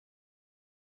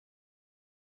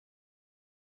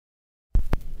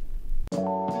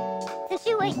Since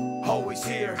you ain't always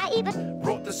here, I even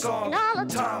wrote the song, and all of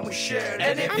time we shared.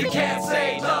 And if you can't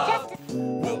say love, justice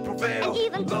we'll prevail, and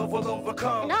even love will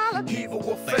overcome, and all of evil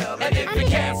will fail. and if you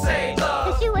can't say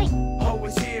love, since you ain't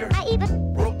always here, I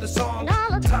even wrote the song, and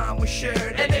all of time we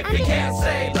shared. and if you can't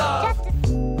say love,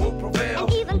 justice we'll prevail,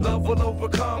 and even love will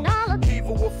overcome, and all of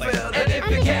evil will fail. and if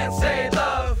you can't say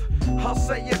love, I'll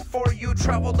say it for you,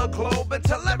 travel the globe and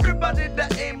tell everybody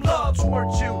that aim love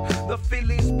towards you. The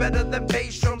feeling's better than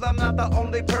bass drums. I'm not the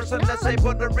only person that's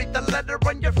able to read the letter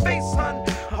on your face, son.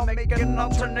 I'll make an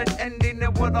alternate ending.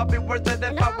 It would all be worth it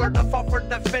if I were to fall for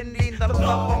defending the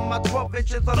love on my 12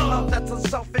 inches of love that's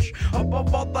unselfish,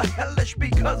 above all the hellish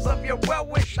because of your well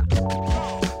wish.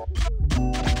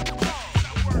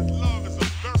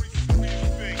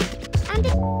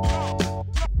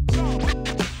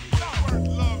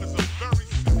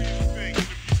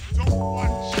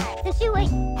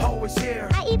 Always here,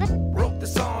 I even wrote the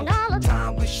song, and all of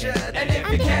time we shared. and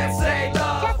if you can't say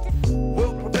love, justice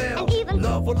we'll prevail, and even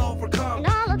love will overcome, and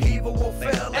all of evil will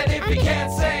fail. and if you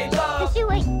can't say love, since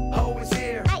you ain't Always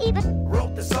here, I even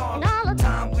wrote the song, and all of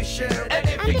time we shared. and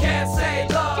if you can't say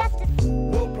love, justice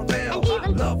We'll prevail, and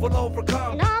even love will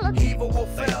overcome, and all of evil will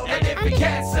fail. and if you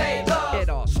can't say love, It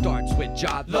all starts with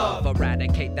job love,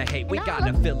 eradicate the hate. We got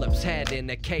a Phillips head in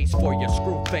a case for your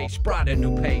screw face. Brought a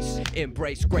new pace,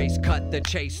 embrace grace, cut the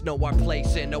chase. Know our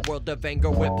place in a world of anger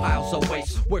with piles of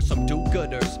waste. We're some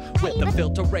do-gooders with the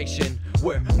filtration.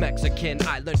 We're Mexican,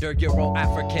 Islander, Euro,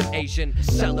 African, Asian.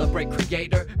 Celebrate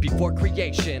creator before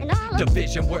creation.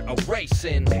 Division we're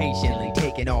erasing. Patiently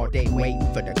taking all day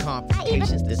waiting for the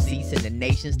complications to cease and the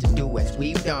nations to do as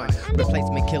we've done.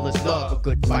 Replacement killers love a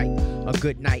good fight. A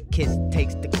good night kiss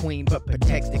takes the queen but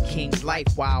protects the king's life.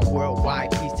 While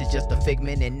worldwide peace is just a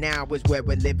figment, and now is where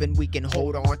we're living. We can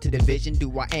hold on to the vision,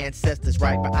 do our ancestors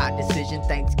right by our decision.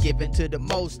 Thanksgiving to the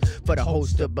most for the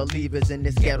host of believers in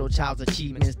this ghetto child's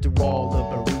achievements through all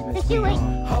the bereavements. since you ain't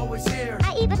Always here,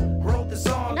 I even wrote the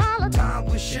song, and all of time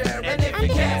we shared. and if you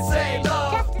can't say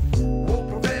love, justice We'll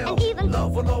prevail, and even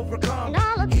love will overcome, and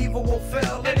all of evil will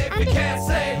fail. and if you can't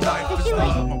say Life love, is you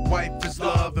love, ain't my wife is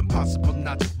love. Impossible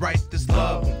not to write this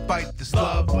love and fight this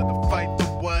love, but a fight for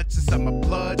what's inside my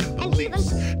blood and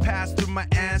beliefs. Passed through my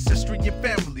ancestry and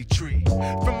family tree,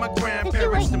 from my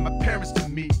grandparents to my parents to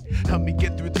me. Help me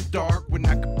get through the dark when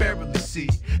I could barely see.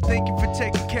 Thank you for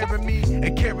taking care of me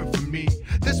and caring for me.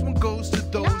 This one goes to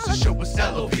those who show us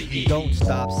LOVE. Don't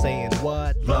stop saying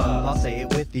what love, I'll say it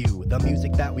with you. The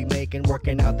music that we make and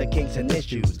working out the kinks and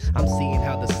issues. I'm seeing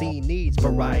how the scene needs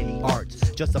variety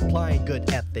arts, just applying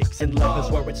good ethics, and love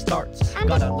is where it starts.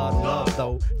 Got a lot of love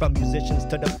though, from musicians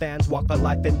to the fans. Walk a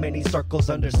life in many circles,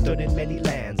 understood in many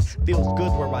lands. Feels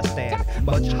good where I stand,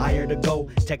 much higher to go.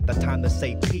 Take the time to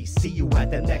say peace, see you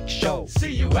at the next show.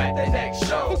 see you at the next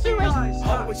show, since you ain't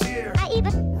Always here, I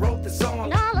even wrote the song,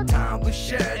 and all of time we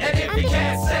shared. and if you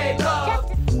can't say love,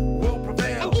 justice We'll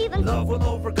prevail, and even love will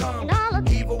overcome, and all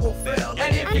of evil will fail.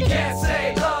 and if you can't say